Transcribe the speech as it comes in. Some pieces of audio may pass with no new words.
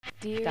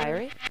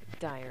Diary?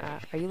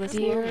 Are you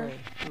listening? Dear,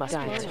 Must be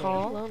Diary.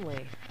 tall.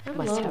 Lonely.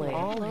 Must have lonely.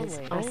 all his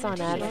Lonely. I saw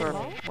an ad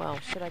for, Well,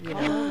 should I you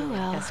call know,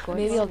 well, escorts.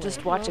 maybe I'll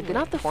just watch a good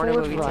Not the porno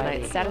Ford movie variety.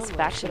 tonight.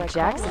 Satisfaction Should I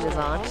Jackson call? is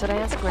on. Should I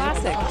ask for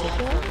Classic. anything in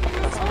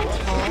particular? Must be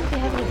tall. Do they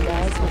have any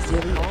guys with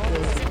really good?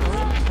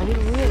 I mean,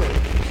 really?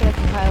 Should I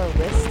compile a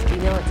list,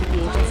 email it to the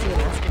agency,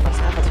 and ask if must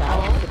have a bag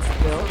if it's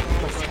filled?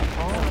 Must have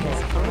all this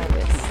on my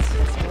list.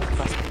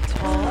 Must be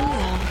tall.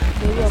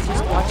 Maybe I'll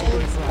just watch a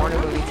good porno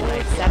movie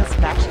tonight.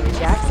 Satisfaction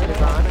Jackson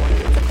is on.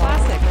 It's a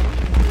classic.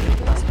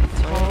 Must be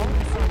tall.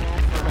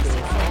 Must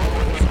have all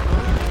this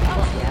on.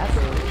 Yeah,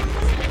 boo.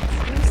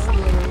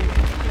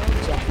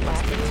 Jeff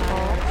must be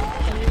tall.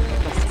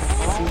 Must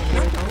have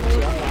secret.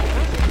 Jeff.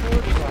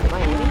 Am I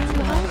eating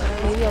too much?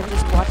 Maybe I'll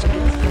just watch a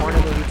good porno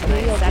movie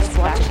tonight.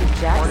 Satisfaction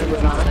Jackson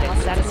is on.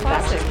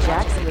 Satisfaction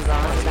Jackson is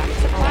on.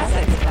 It's a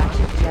classic.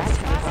 Satisfaction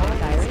Jackson is on.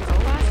 Diary. It's a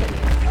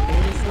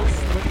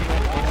classic.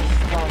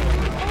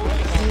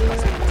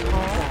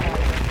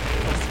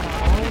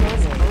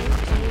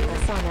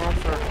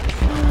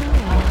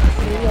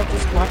 Maybe I'll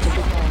just watch a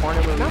good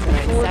porno movie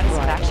tonight.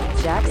 Satisfaction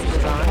Jackson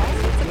is on.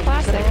 It's a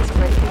classic. Should I ask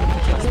for anything in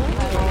particular?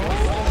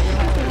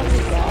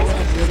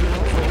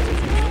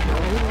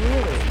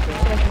 Really?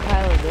 Should I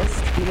compile a list,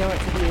 email it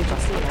to the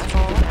agency, and ask if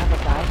we can have a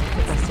guy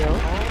fit my still?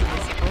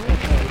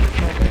 Okay,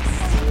 my list.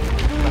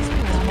 Must be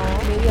tall.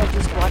 Maybe I'll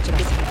just watch a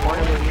good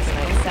porno movie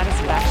tonight.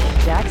 Satisfaction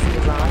Jackson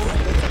is on.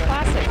 It's a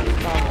classic. Must be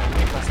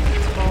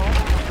tall.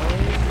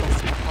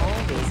 Must be tall.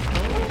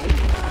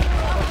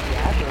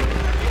 Yeah, baby.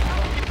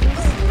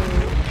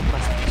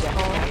 Must be Jeff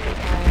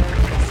McIntyre.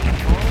 Must be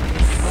tall.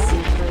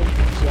 Secret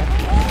Jeff.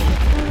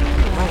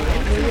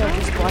 Maybe I'll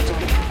just watch a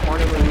good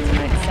porno movie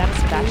tonight.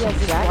 Satisfaction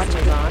Jackson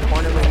is on.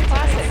 Porno movie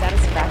classic.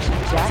 Satisfaction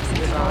Jackson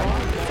is on.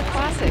 It's a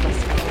classic.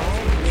 Must be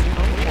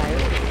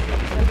tall.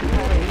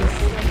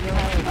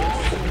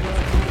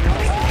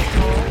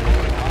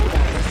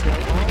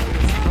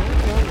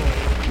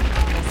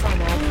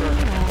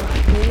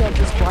 Maybe I'll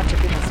just watch a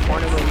good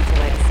porno movie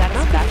tonight.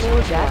 Satisfaction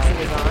Jackson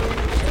is on.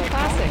 It's a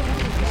classic.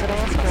 Should I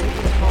ask for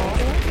anything at all?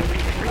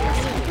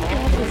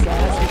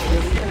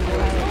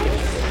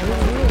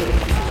 Really?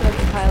 Should I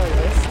compile a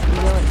list,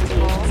 email it to the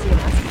agency, and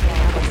ask if they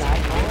have a guy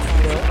for it?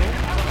 Good.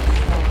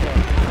 Okay.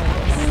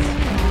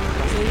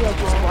 Maybe I'll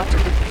just watch a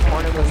good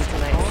porno movie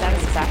tonight.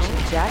 Satisfaction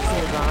Jackson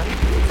is on.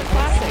 It's a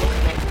classic.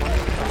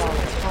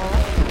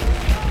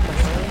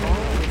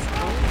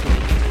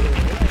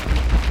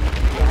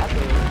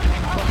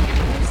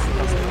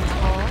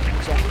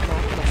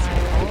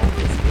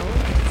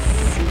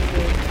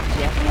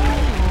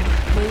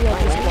 Maybe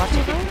I'll just watch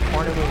a good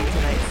porno movie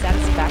tonight.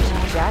 Satisfaction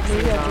Jackson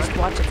is on. Maybe I'll just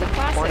watch a good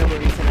porno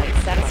movie tonight.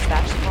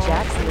 Satisfaction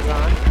Jackson is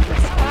on.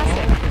 It's a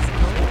classic.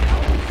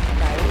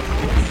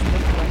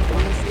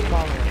 Must be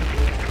tall, dear.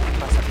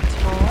 Must be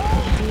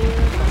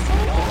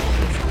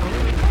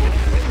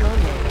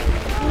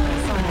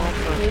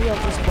maybe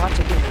I'll just watch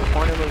a good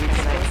porno movie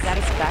tonight.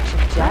 Satisfaction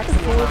Jackson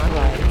is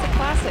on. It's a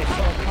classic.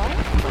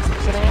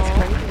 Should I ask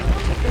for anything in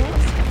particular?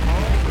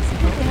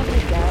 Do they have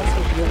any guys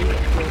with really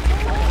good?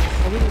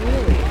 I mean,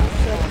 really?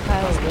 Should I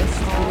compile a list,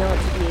 email it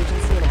to the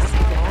agency, and ask if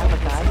they have a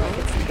guy who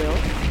fits the bill?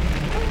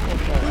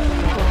 Okay.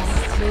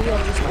 Maybe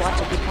I'll just watch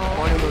a good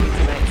porno movie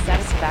tonight.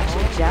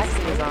 Satisfaction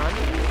Jackson is on.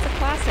 It's a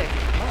classic.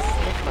 Must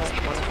be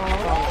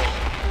tall.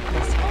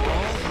 Must be all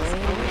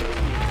rain.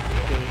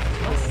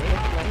 Must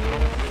look like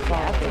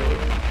yeah,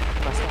 babe.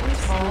 Must be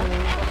tall.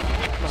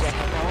 Must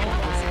have all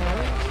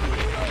iron.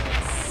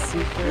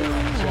 Super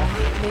Jeff.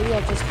 Maybe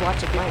I'll just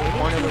watch a good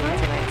porno movie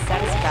tonight.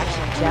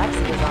 Satisfaction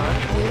Jackson is on.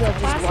 Maybe I'll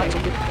just watch a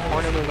good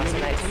porno movie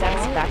tonight.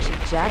 Satisfaction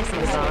Jackson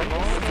is on.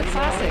 It's a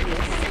classic.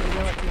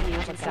 Email it to the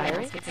agent's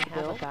diary. It's a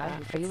bill.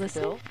 Are you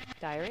listening?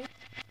 Diary?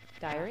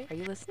 Are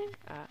you listening?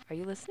 Are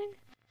you listening?